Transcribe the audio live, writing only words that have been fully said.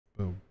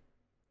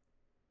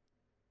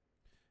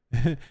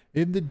Boom.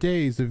 In the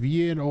days of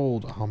ye and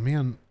old. Oh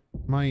man,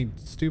 my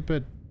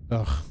stupid.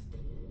 Ugh.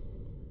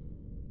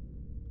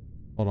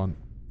 Hold on.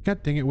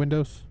 God dang it,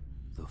 Windows.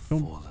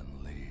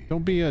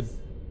 Don't be a.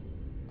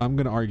 I'm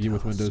gonna argue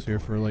with Windows here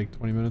for like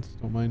 20 minutes.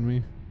 Don't mind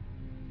me.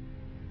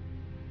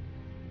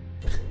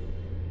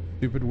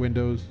 Stupid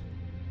Windows.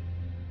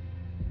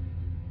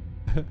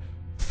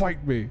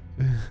 Fight me.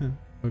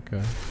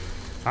 Okay.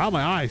 Ow,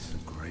 my eyes. The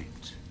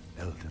great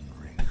Elden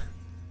Ring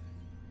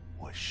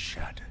was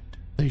shattered.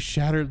 They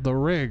shattered the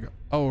ring.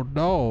 Oh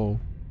no.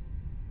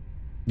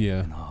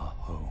 Yeah. In our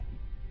home,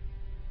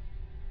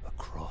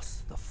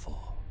 across the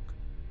fog,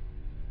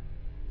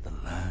 the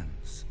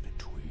lands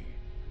between.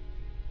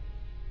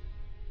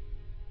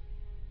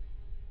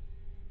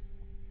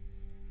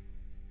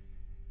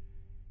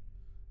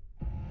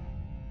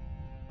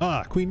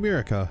 Ah, Queen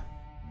Mirica.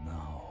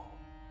 Now,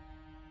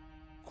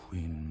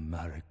 Queen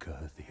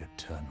Marika the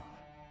Eternal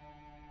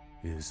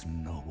is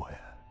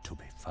nowhere to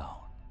be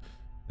found.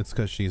 It's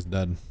because she's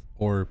dead.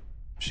 Or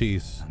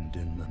she's... And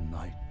in the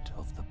night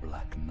of the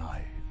Black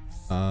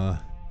Knives,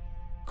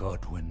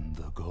 Godwyn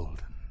the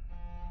Golden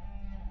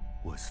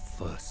was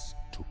first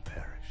to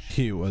perish.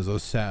 He was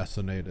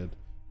assassinated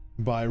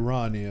by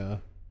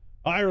Rania.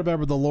 I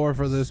remember the lore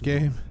for this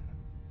game.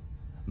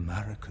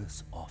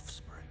 Marika's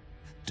offspring,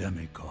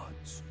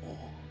 demigods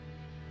all,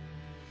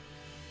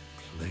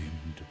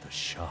 claimed the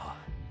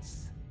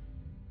shards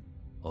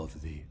of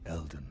the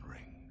Elden Ring.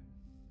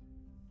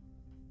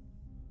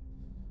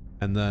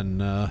 And then,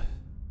 the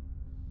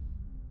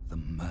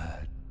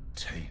mad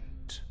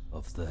taint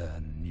of their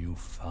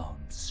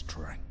newfound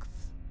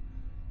strength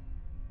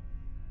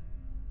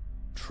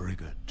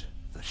triggered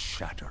the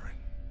shattering.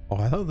 oh,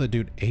 I thought the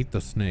dude ate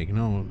the snake.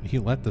 No, he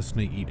let the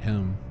snake eat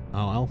him.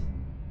 Oh, well.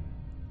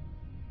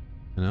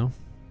 You know?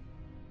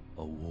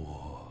 A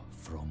war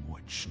from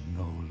which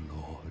no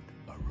lord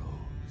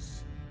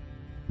arose.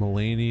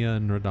 Melania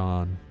and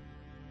Radon.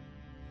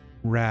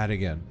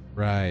 Radigan.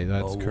 Right,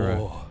 that's correct.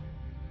 War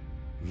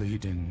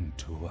leading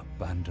to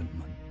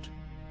abandonment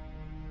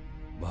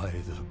by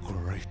the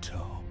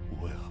greater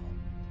will.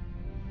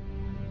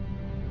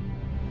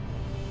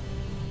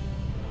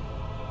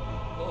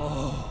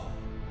 Oh,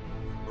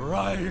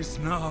 rise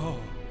now,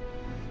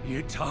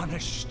 ye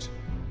tarnished,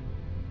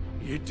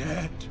 ye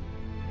dead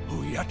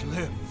who yet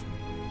live.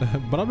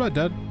 But I'm not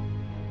dead.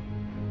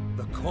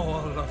 The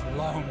call of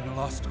long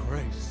lost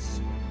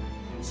grace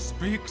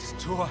speaks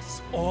to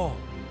us all.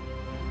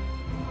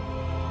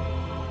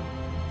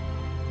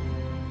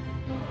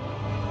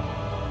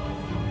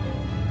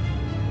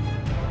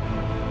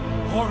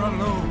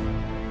 Horalu,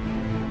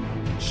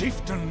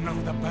 chieftain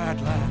of the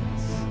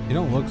Badlands. You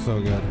don't look so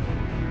good.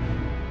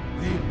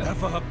 The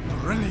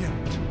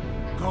ever-brilliant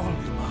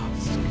Gold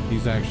Mask.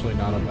 He's actually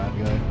not a bad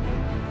guy.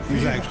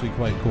 He's actually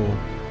quite cool.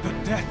 The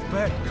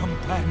deathbed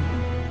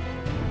companion.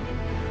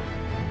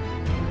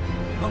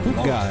 The Poop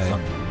guy.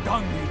 loathsome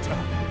dung eater.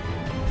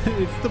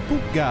 It's the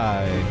poop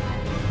guy.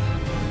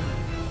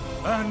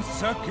 And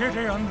Sir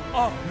Gideon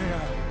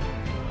Ofnir.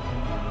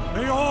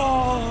 The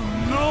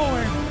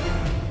all-knowing.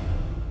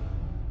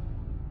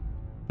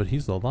 But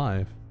he's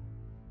alive.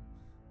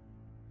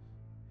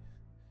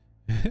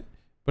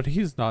 But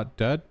he's not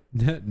dead.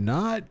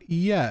 Not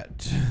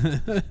yet.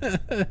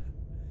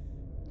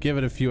 Give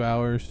it a few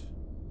hours,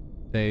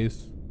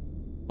 days,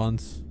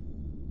 months,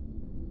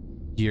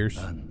 years.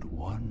 And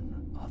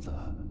one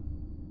other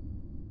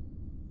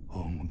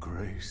whom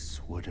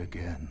grace would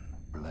again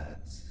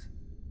bless.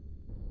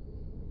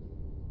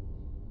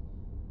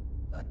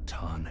 A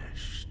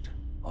tarnished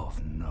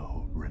of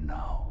no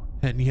renown.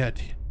 And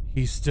yet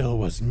he still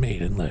was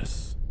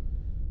maidenless.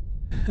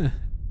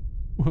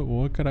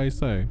 What could I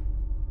say?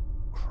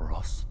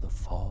 Cross the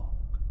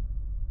fog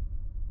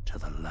to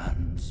the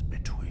lands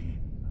between.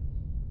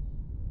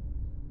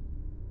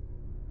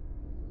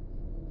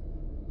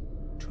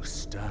 To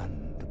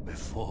stand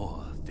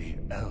before the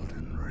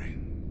Elden Ring.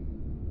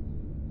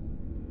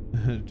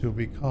 To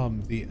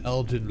become the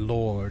Elden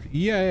Lord.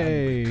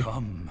 Yay! And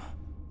become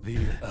the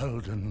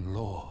Elden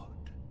Lord.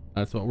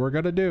 That's what we're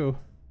gonna do.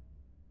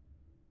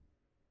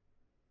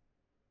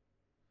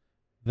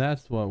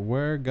 That's what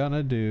we're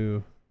gonna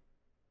do.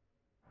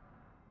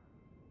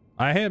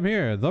 I am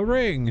here, the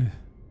ring.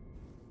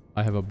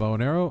 I have a bow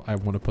and arrow. I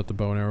want to put the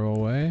bow and arrow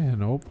away.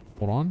 Nope,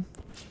 hold on.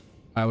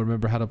 I will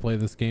remember how to play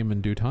this game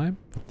in due time.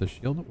 Put the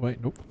shield.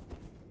 Wait, nope.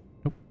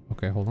 Nope.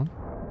 Okay, hold on.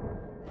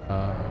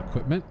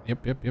 Equipment.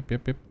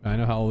 Yep. I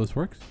know how all this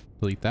works.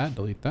 Delete that.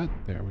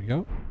 There we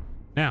go.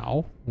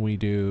 Now we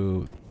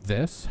do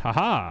this.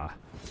 Haha.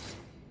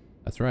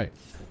 That's right.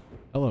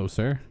 Hello,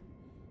 sir.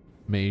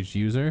 Mage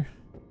user.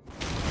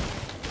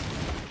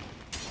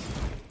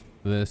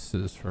 This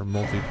is for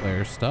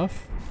multiplayer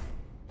stuff.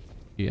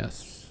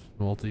 Yes,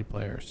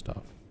 multiplayer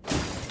stuff.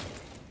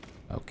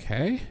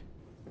 Okay.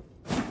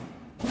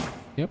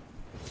 Yep.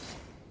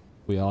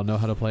 We all know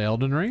how to play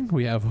Elden Ring.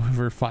 We have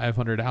over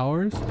 500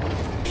 hours.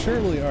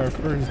 Surely our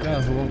first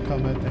death won't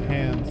come at the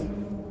hands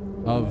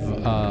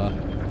of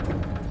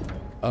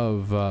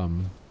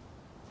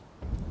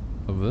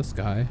of this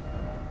guy.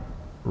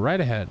 Right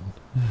ahead.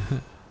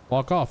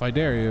 Walk off, I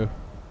dare you.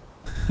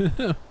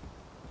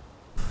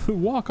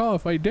 Walk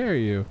off, I dare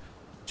you.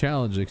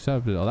 Challenge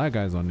accepted. Oh, that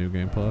guy's on New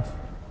Game Plus.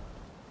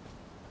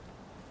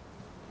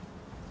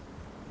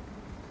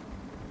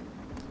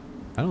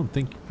 I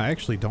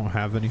actually don't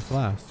have any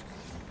flasks.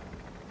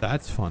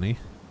 That's funny.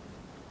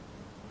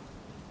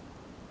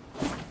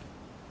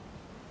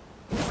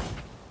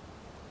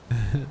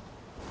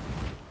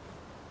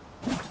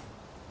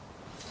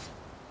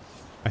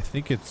 I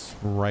think it's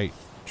right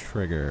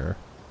trigger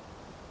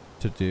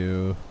to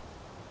do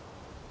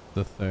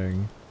the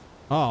thing.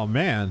 Oh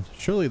man,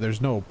 surely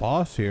there's no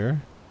boss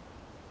here.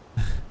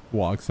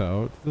 Walks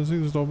out.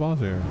 There's no boss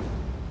here.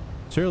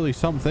 Surely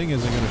something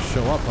isn't going to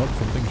show up. Oh,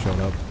 something showed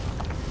up.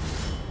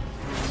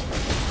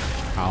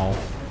 Ow.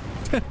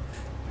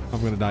 I'm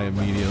going to die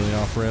immediately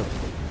off rip.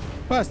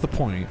 Well, that's the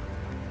point.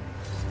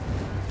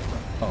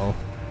 Uh-oh.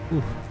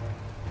 Oof.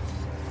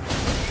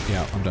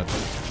 Yeah, I'm dead.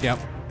 Yep.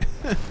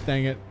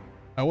 Dang it.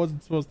 I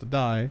wasn't supposed to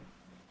die.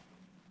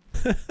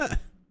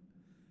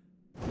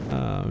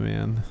 Oh,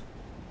 man.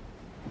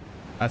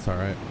 That's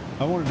alright.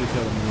 I wanted to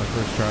kill him in my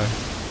first try.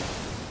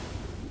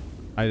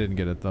 I didn't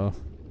get it, though.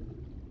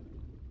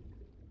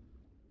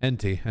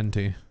 NT.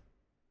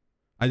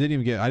 I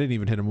didn't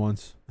even hit him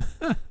once.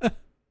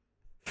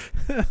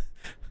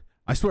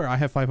 I swear I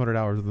have 500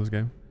 hours in this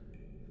game.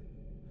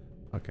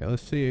 Okay,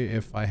 let's see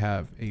if I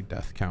have a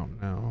death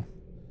count now.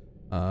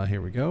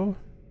 Here we go.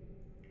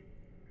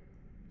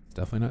 It's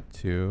definitely not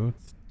 2.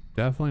 It's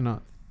definitely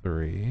not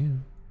 3.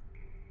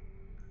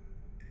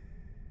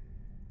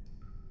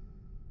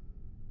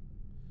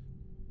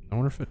 I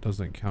wonder if it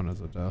doesn't count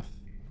as a death.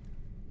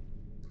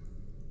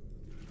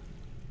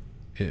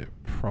 It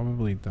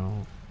probably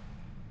don't.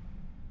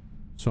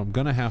 So I'm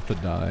gonna have to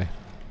die.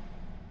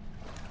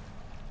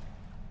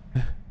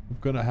 I'm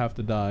gonna have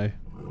to die.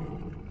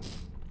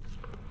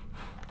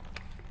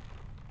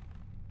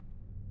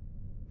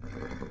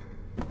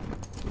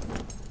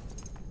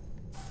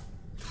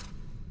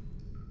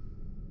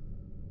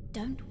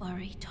 Don't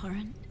worry,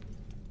 Torrent.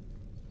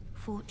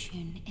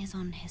 Fortune is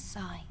on his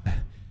side.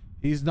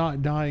 He's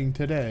not dying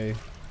today.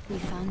 We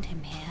found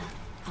him here,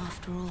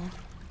 after all.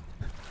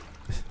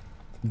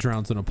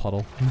 Drowns in a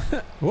puddle.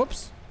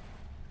 Whoops.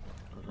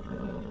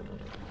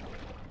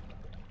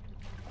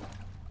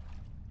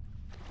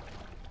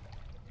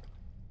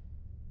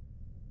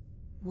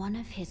 One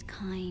of his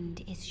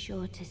kind is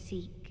sure to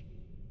seek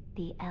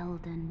the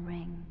Elden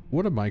Ring.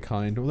 What of my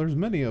kind? Well, there's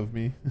many of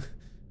me.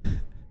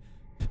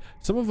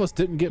 Some of us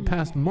didn't get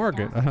past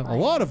Market. A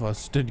lot of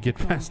us didn't get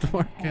past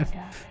Market.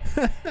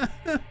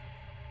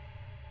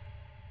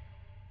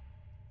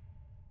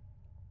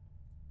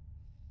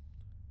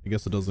 I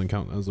guess it doesn't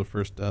count as a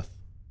first death.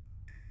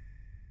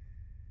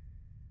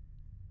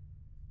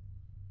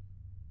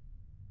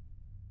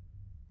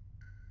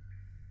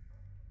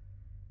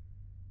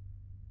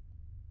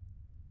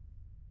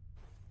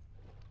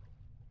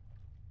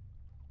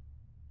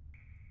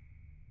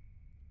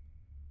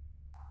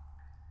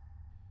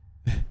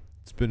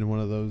 It's been one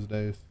of those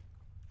days.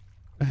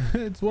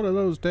 It's one of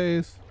those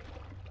days.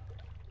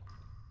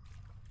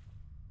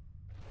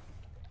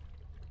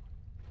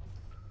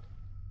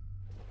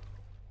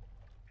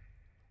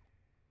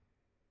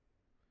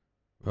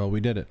 Well, we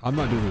did it. I'm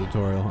not doing the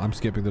tutorial. I'm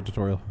skipping the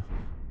tutorial.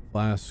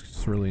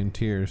 Flasks, cerulean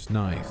tears.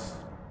 Nice.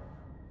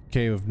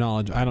 Cave of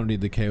knowledge. I don't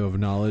need the cave of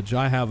knowledge.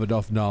 I have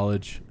enough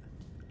knowledge.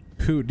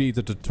 Who needs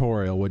a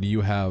tutorial when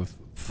you have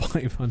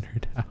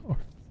 500 hours?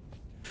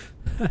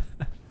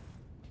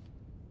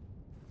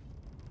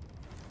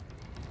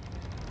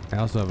 I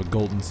also have a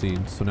golden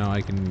seed, so now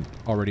I can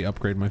already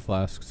upgrade my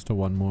flasks to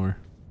 1 more,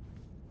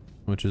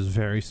 which is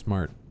very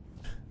smart.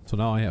 So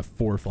now I have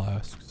 4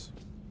 flasks.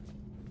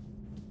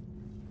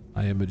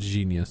 I am a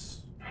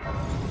genius.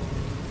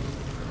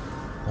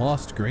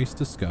 Lost Grace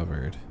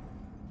discovered.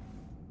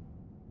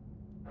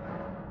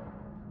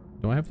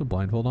 Do I have the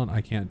blindfold on?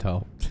 I can't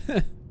tell.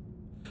 I'm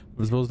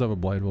supposed to have a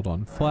blindfold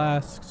on.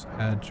 Flasks.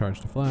 Add charge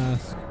to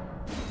flask.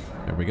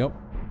 There we go.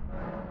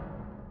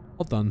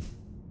 All done.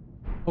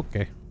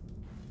 Okay.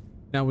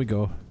 Now we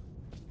go.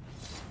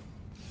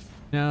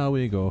 Now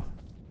we go.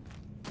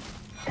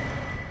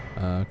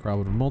 Crowd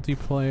with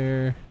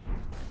multiplayer.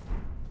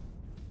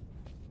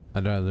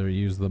 I'd rather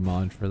use the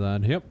mod for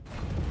that. Yep.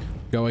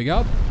 Going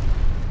up.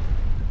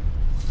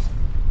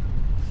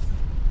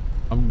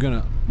 I'm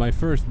gonna my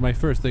first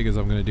thing is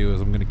I'm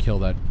gonna kill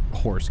that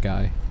horse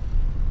guy.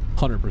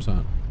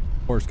 100%.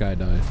 Horse guy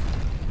dies.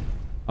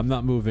 I'm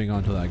not moving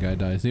until that guy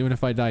dies, even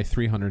if I die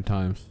 300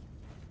 times.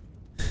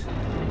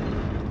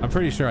 I'm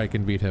pretty sure I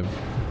can beat him.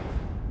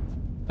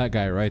 That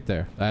guy right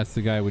there. That's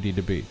the guy we need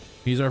to beat.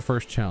 He's our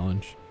first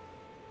challenge.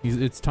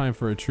 It's time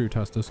for a true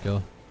test of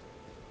skill.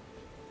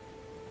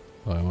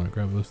 Oh, I want to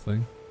grab this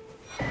thing.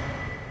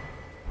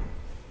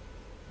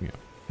 Yeah,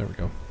 there we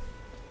go.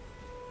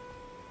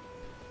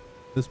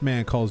 This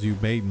man calls you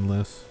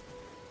maidenless.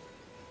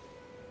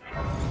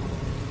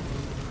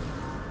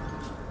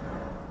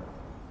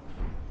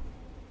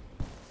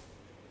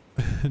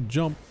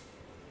 Jump.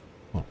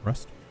 Oh,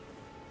 rest.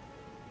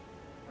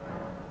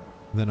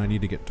 Then I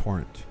need to get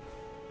Torrent.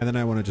 And then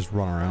I want to just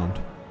run around.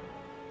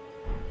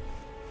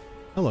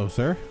 Hello,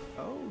 sir.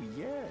 Oh,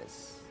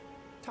 yes.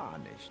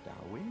 Tarnished,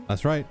 are we?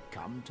 That's right.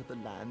 Come to the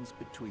lands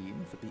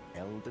between for the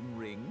Elden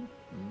Ring?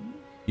 Hmm?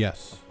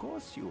 Yes. Of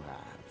course you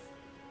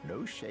have.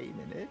 No shame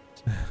in it.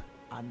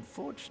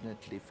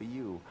 Unfortunately for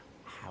you,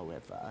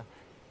 however,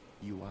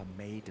 you are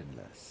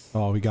maidenless.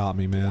 Oh, he got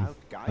me, man.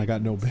 I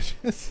got no Guidance,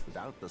 bitches.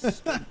 without the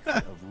strength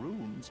of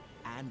runes,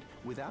 and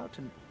without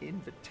an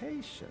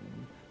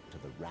invitation to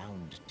the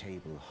round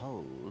table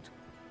hold,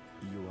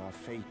 you are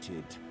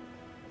fated,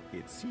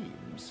 it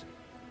seems,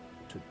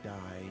 to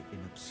die in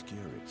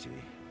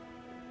obscurity.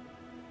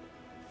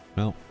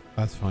 Well,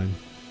 that's fine.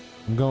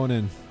 I'm going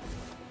in.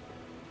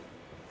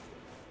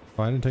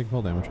 Oh, I didn't take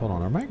full damage. Hold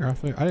on. Are my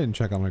graphics? I didn't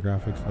check out my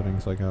graphics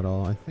settings like at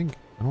all. I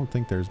don't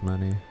think there's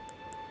many.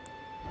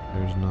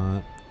 There's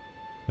not.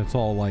 It's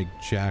all like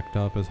jacked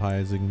up as high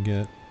as it can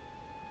get.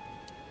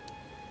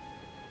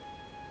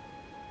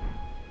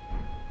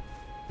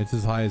 It's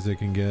as high as it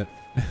can get.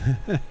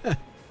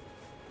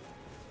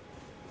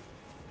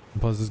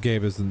 Plus this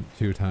game isn't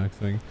too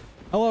taxing.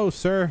 Hello,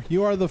 sir.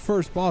 You are the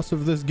first boss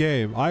of this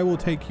game. I will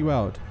take you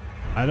out.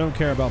 I don't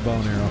care about bow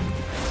and arrow.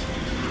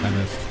 I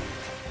missed.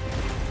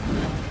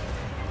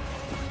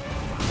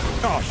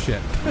 Oh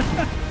shit.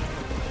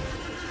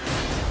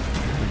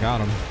 I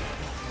got him.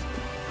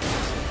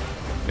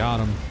 Got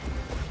him.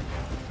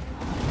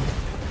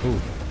 Ooh.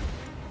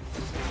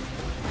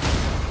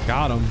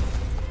 Got him.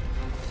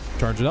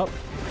 Charge it up.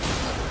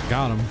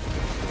 Got him.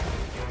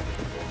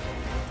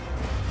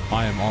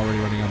 I am already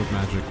running out of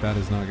magic. That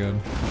is not good.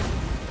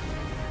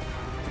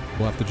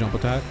 We'll have to jump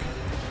attack.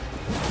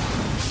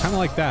 Kind of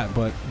like that,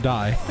 but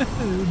die.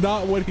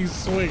 Not when he's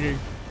swinging.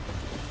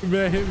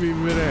 Man hit me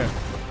midair.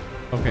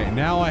 Okay,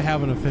 now I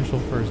have an official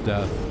first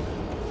death.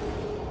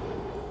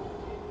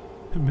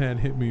 Man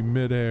hit me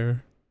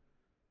midair.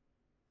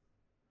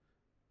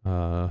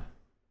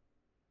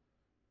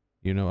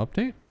 You know,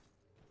 update?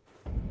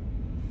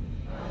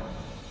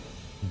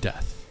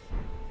 Death.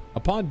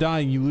 Upon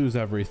dying, you lose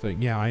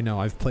everything. Yeah, I know.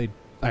 I've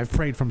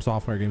prayed from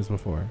software games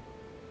before.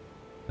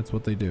 That's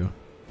what they do.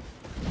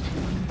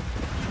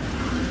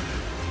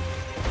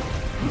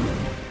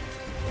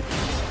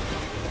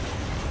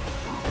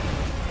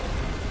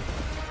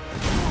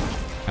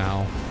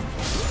 Ow.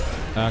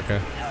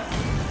 Okay.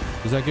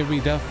 Does that give me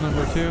death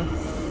number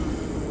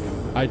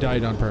 2? I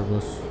died on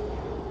purpose.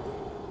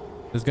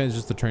 This guy's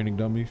just a training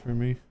dummy for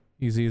me.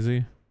 He's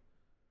easy.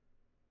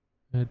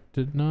 It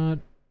did not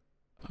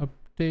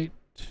update.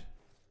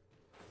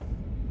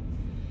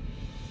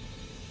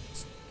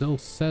 Still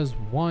says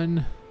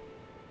 1.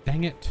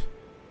 Dang it.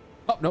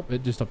 Oh, nope.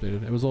 It just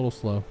updated. It was a little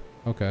slow.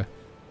 Okay.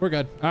 We're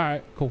good. All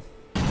right. Cool.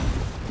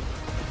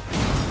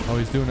 Oh,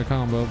 he's doing a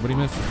combo, but he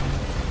missed.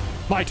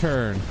 My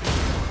turn.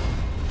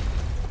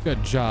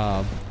 Good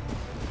job.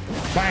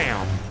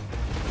 Bam.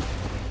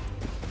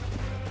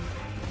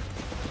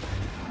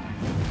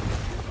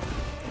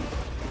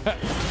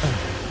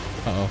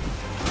 Uh-oh.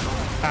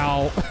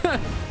 Ow.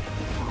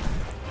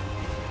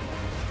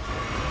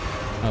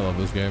 I love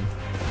this game.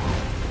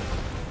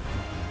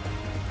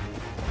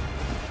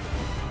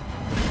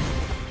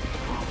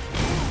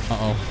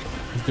 Uh-oh.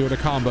 He's doing a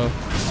combo.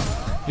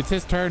 It's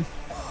his turn.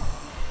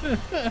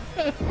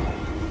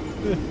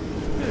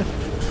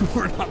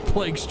 We're not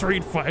playing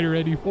Street Fighter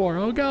anymore.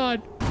 Oh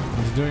god.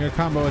 He's doing a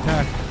combo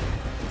attack.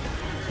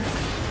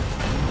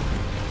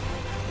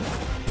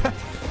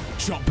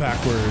 Jump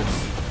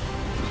backwards.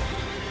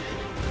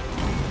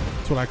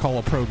 That's what I call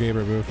a pro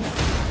gamer move.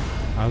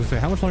 I was gonna say,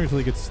 how much longer until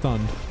he gets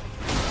stunned?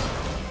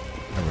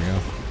 There we go.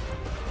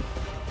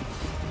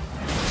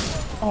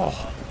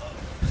 Oh.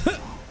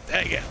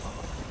 Dang it.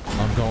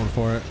 I'm going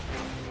for it.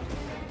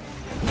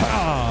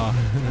 Ah.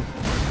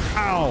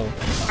 Ow.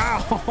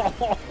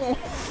 Ow.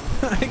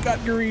 I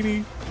got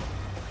greedy.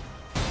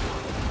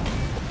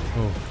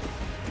 Oh.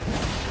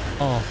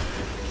 Oh.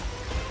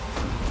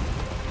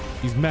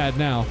 He's mad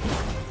now.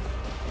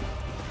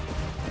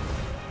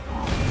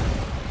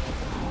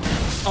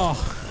 Oh.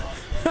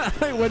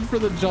 I went for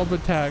the jump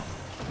attack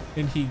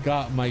and he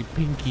got my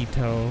pinky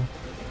toe.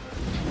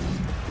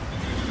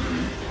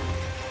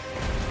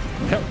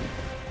 Yep.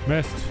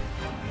 Missed.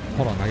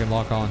 Hold on, I can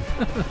lock on.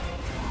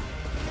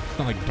 It's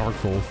not like Dark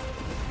Souls.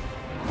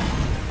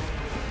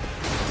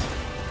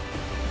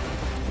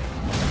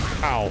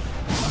 Ow.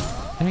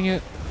 Dang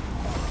it.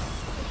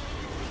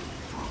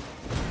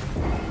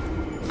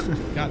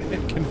 Got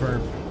it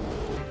confirmed.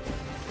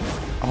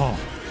 Oh,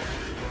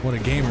 what a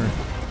gamer.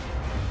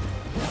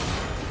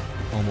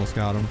 Almost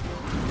got him.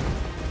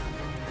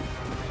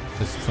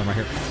 This is right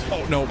here.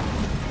 Oh, no.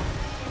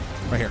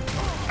 Right here.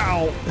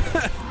 Ow.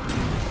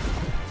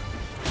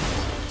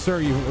 Sir,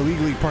 you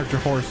illegally parked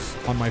your horse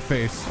on my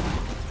face.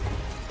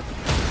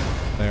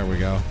 There we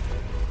go.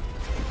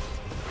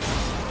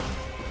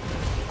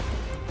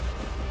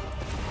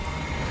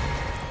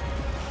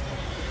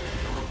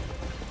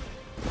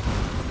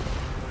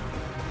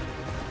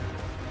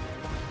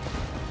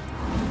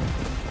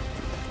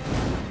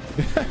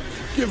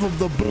 Give him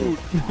the boot.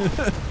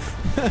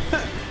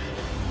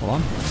 Hold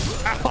on.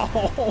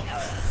 Ow!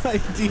 I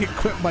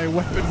de-equipped my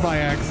weapon by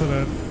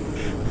accident.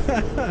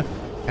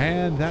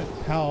 And that's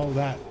how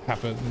that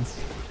happens.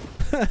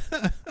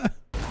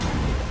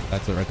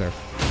 That's it right there.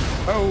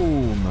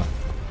 Boom.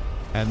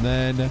 And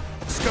then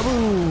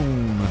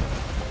skaboom.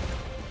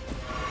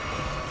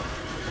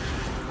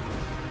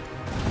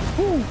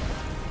 Woo.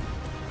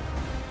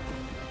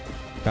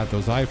 Got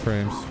those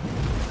iframes.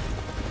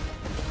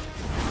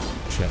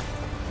 Shit.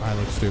 I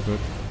look stupid.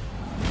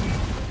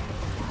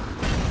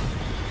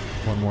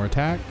 One more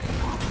attack.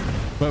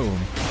 Boom.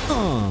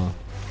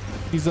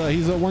 He's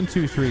a 1,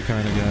 2, 3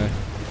 kind of guy.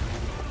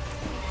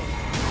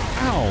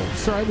 Ow!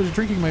 Sir, I was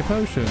drinking my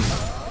potion.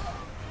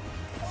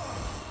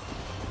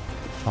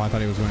 Oh, I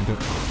thought he was going to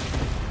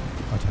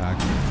attack.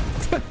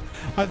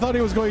 I thought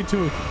he was going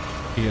to.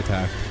 He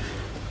attacked.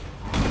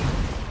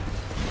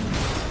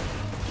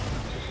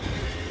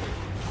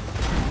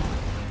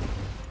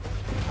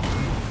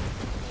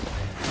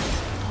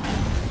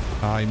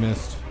 Ah, he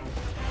missed.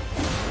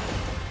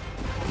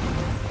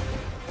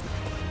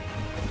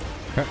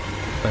 Okay,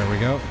 there we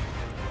go.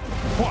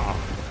 Wow.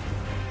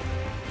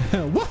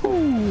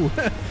 Woohoo!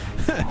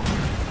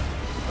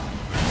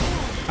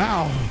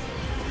 Ow!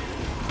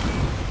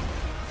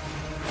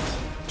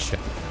 Shit.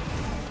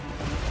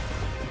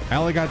 I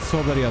only got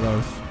so many of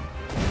those.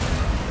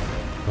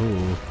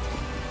 Ooh.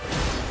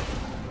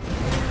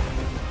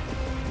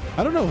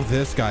 I don't know if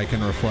this guy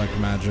can reflect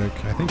magic.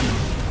 I think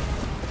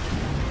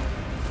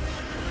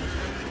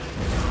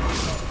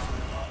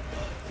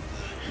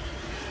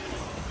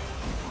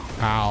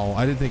Ow,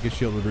 I didn't think his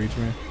shield would reach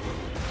me.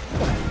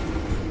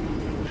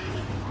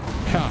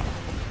 Ha.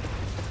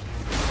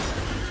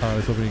 Oh, I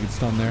was hoping he could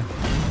stun there.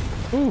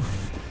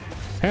 Oof.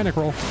 Panic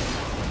roll.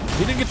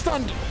 He didn't get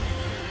stunned.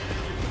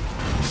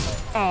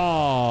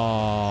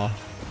 Oh.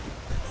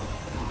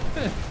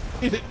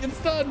 He didn't get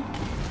stunned.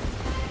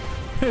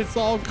 It's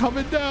all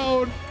coming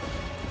down.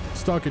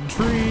 Stuck in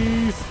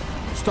trees.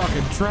 Stuck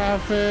in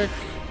traffic.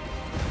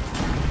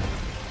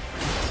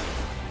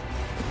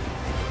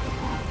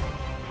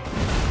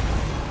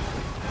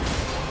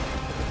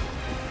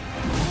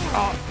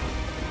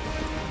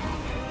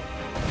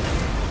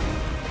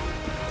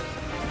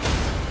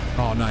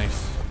 Oh,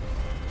 nice.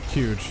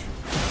 Huge.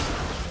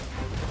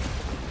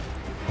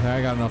 Okay,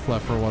 I got enough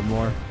left for one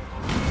more.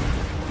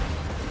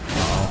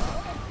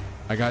 Uh-oh.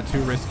 I got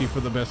too risky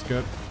for the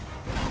biscuit.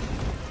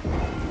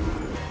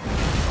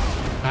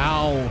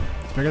 Ow.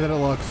 It's bigger than it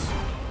looks.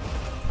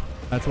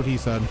 That's what he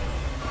said.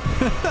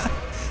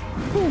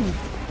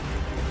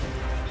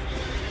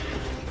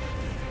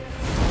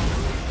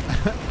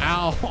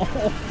 Ow.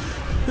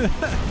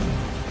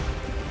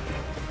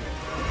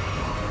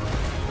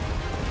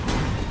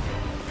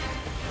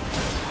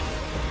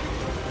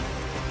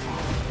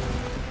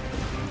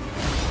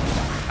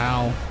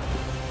 Ow.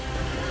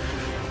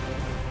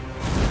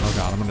 Oh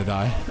god, I'm gonna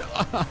die.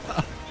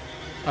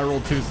 I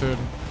rolled too soon.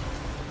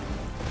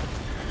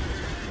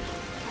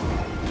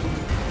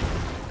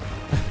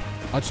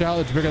 Watch out,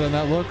 it's bigger than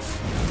that looks.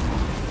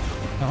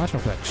 Oh, watch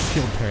out for that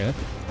shield parry.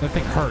 That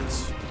thing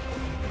hurts.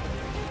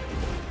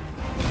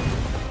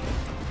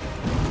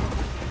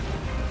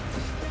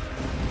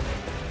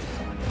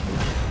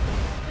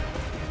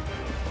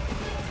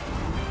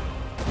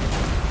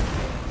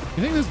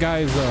 You think this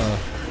guy's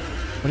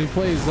when he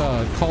plays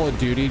Call of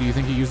Duty, do you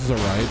think he uses a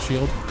riot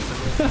shield?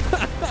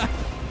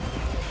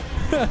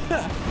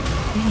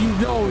 You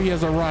know he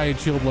has a riot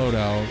shield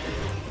loadout.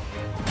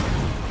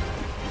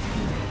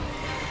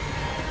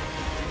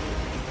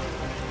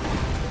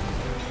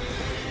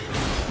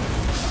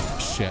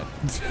 Shit.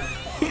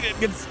 He didn't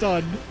get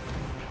stunned.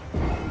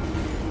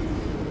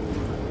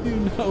 You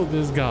know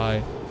this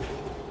guy.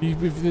 If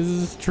this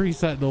is Tree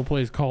Sentinel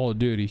plays Call of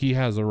Duty, he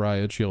has a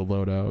riot shield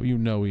loadout. You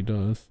know he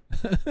does.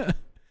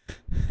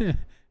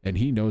 And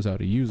he knows how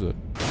to use it.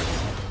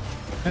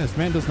 And this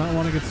man does not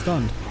want to get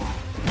stunned.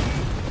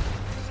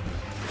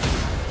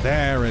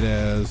 There it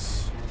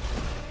is.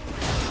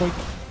 Boink.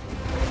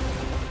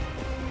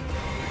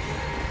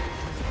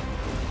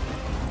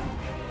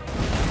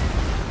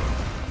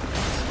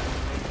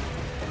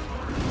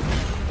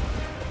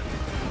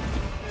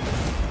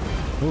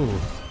 Ooh.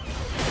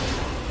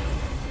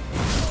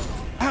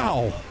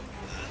 Ow!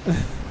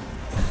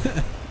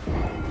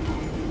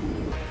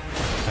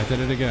 I did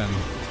it again.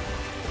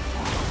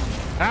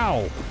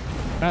 Ow!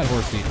 That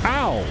horsey.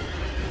 Ow!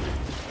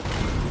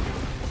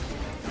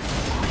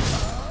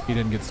 He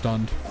didn't get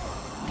stunned.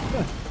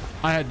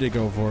 I had to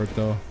go for it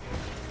though.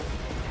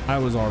 I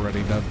was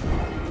already dead.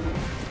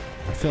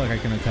 I feel like I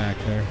can attack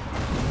there.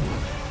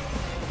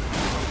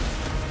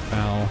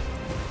 Ow.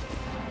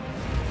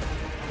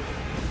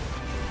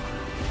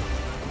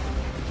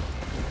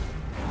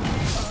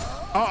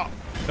 Oh!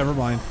 Never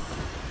mind.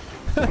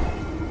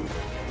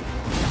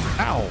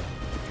 Ow!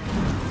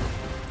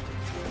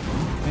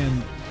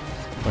 And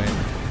wait,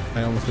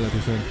 I almost did that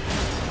too soon.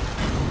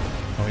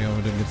 Oh, he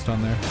almost didn't get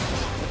stunned there.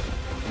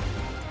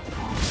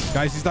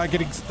 Guys, he's not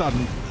getting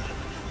stunned.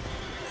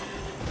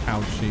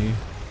 Ouchie.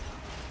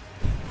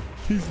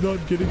 He's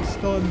not getting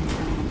stunned.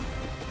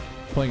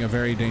 Playing a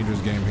very dangerous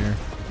game here.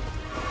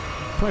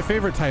 It's my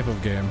favorite type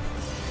of game.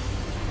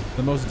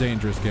 The most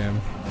dangerous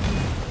game.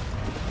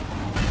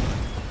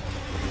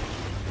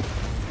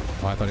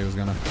 Oh, I thought he was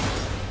gonna.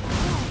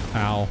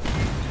 Ow.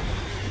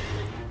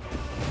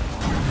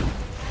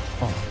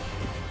 Oh.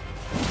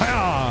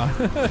 Ah!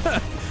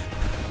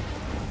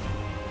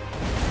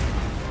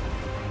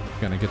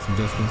 Gonna get some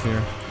distance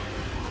here.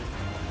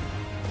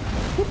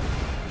 Whoop.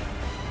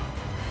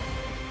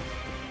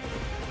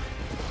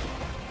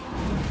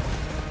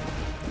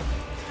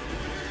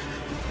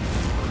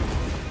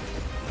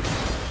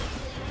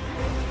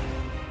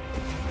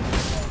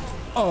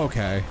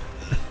 Okay.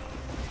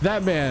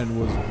 That man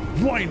was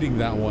winding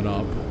that one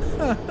up.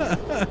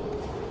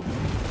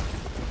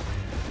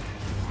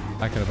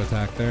 I could have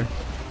attacked there.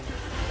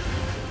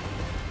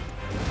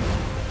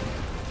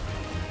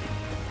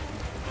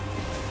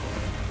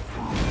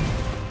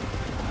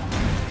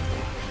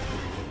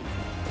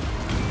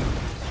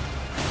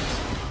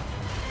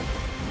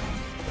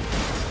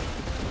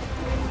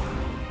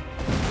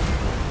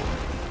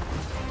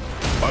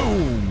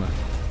 Boom.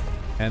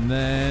 And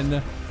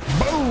then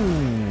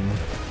boom.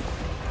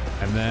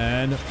 And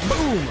then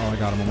boom. Oh, I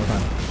got him one more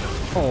time.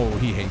 Oh,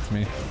 he hates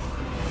me.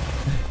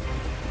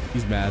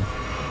 He's mad.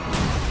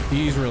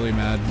 He's really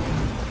mad.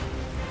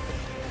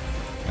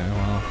 Okay,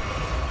 well.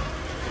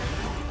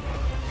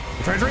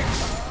 Try to drink.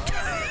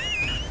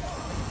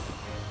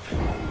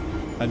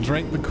 I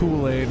drank the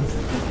Kool-Aid.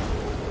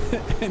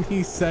 And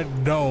he said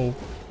no.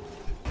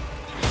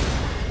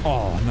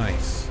 Oh,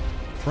 nice.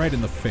 Right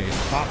in the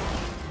face. Pop.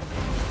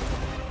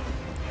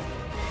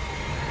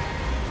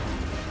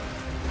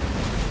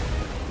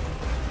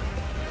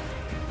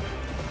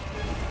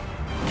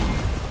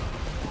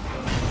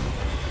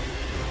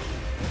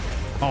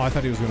 Oh, I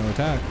thought he was going to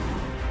attack.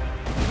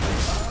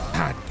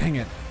 God dang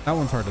it. That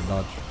one's hard to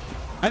dodge.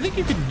 I think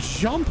you can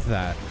jump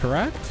that,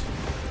 correct?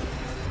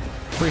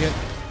 Free hit.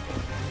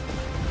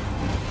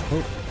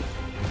 Whoop.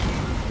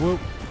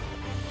 Whoop.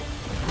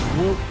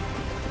 Whoop.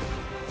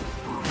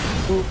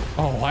 Whoop.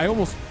 Oh, I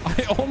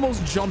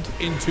almost jumped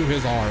into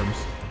his arms.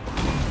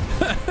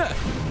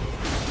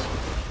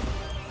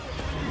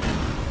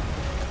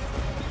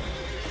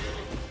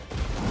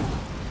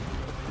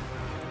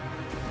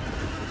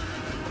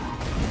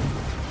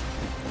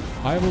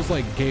 I almost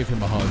like gave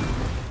him a hug.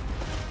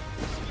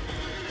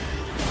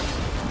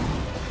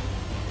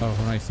 Oh,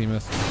 nice, he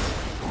missed.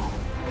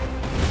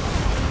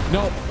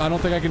 Nope, I don't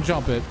think I can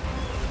jump it.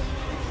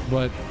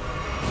 But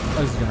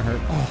this is gonna hurt.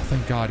 Oh,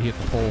 thank God he hit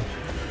the pole.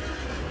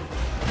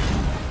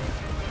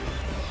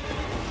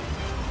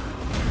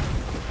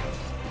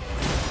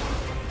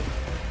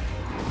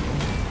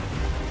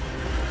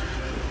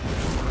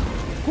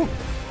 Whew.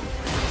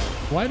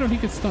 Why don't he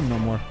get stunned no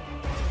more?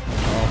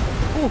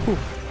 Oh, ooh,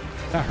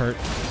 that hurt.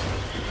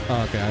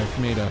 Okay, I've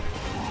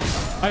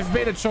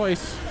made a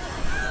choice.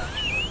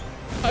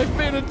 I've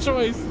made a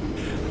choice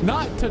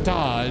not to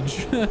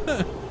dodge.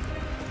 Okay.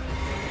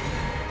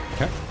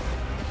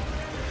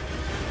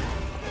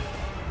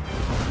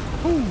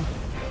 Ooh.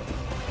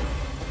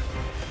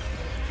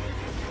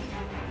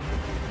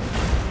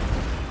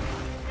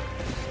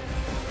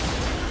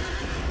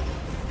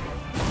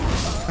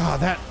 Ah,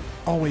 that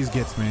always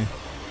gets me.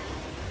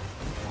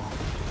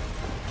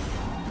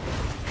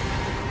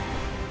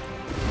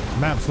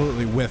 I'm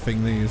absolutely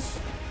whiffing these.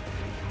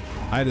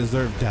 I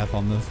deserve death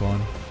on this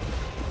one.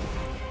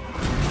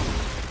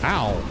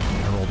 Ow!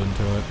 I rolled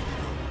into it.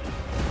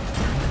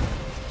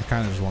 I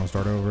kind of just want to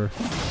start over.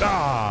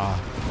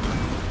 Ah!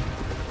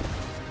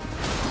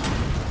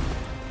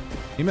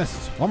 He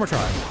missed. One more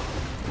try.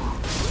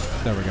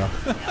 There we go.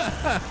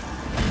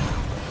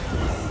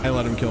 I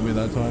let him kill me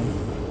that time.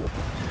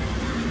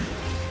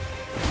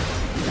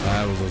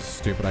 That was a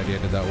stupid idea.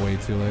 I did that way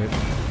too late.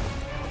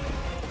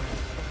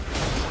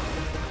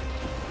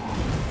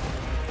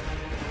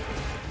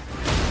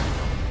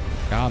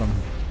 Got him.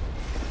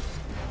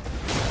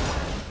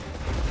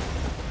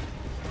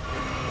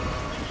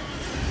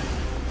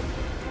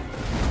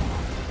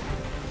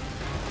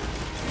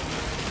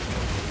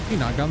 He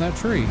knocked down that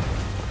tree.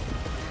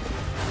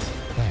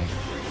 Dang.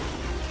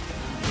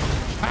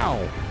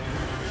 Ow.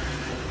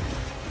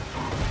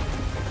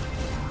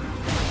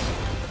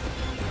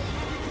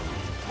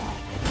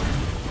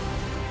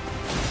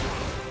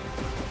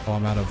 Oh,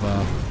 I'm out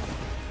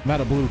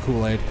of blue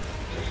Kool-Aid.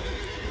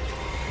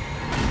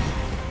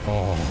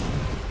 Oh.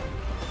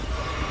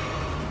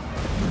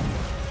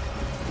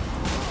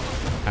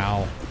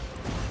 Ow.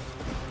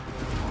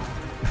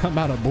 I'm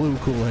out of blue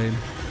Kool-Aid.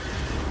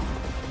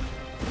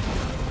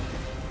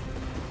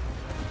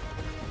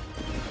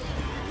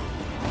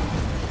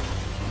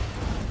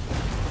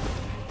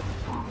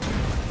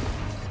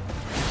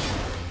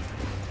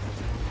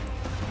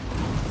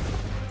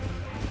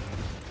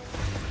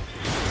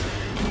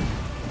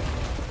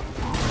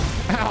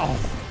 Ow.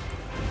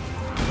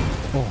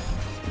 Oh.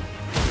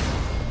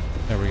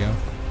 There we go.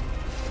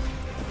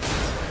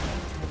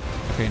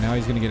 Okay, now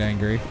he's gonna get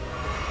angry.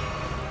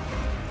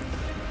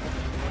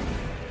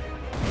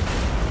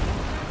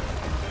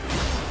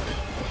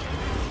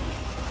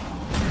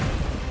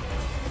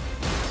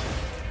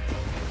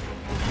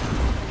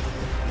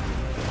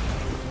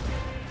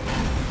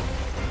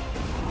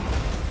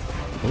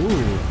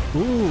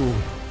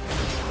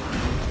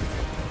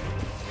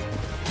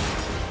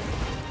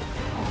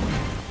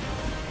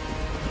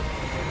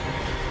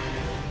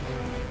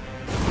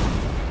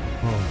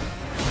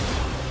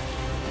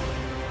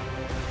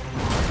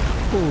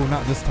 Oh,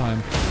 not this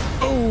time.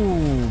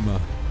 Boom.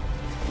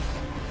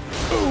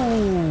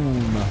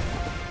 Boom.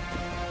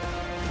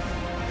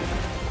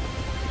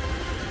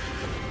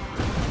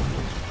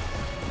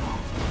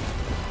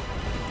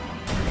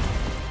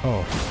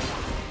 Oh,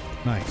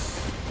 nice.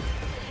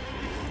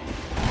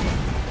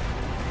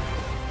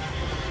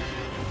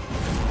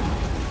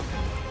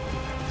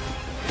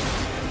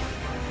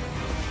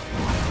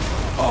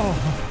 Oh,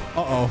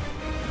 uh-oh.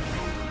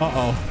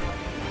 Uh-oh.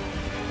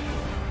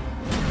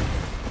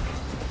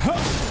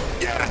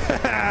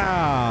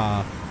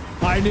 Yeah!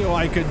 I knew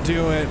I could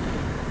do it.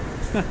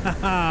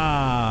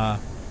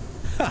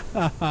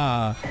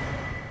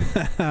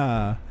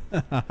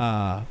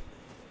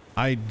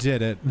 I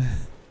did it.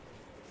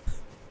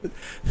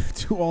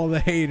 To all the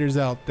haters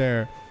out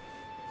there.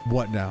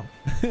 What now?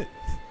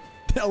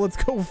 Now let's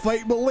go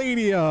fight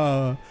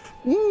Melania.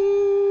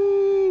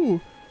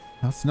 Woo!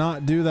 Let's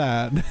not do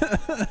that.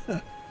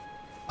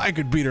 I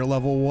could beat her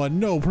level 1,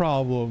 no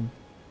problem.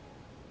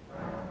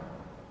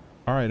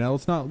 All right, now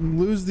let's not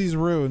lose these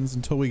runes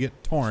until we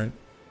get Torrent.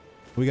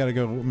 We gotta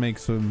go make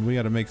some, we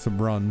gotta make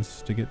some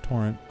runs to get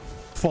Torrent.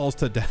 Falls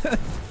to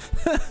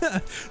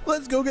death.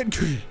 Let's go get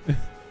Tree.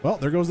 Well,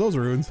 there goes those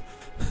runes.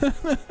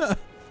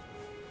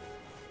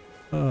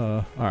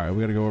 All right, we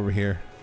gotta go over here.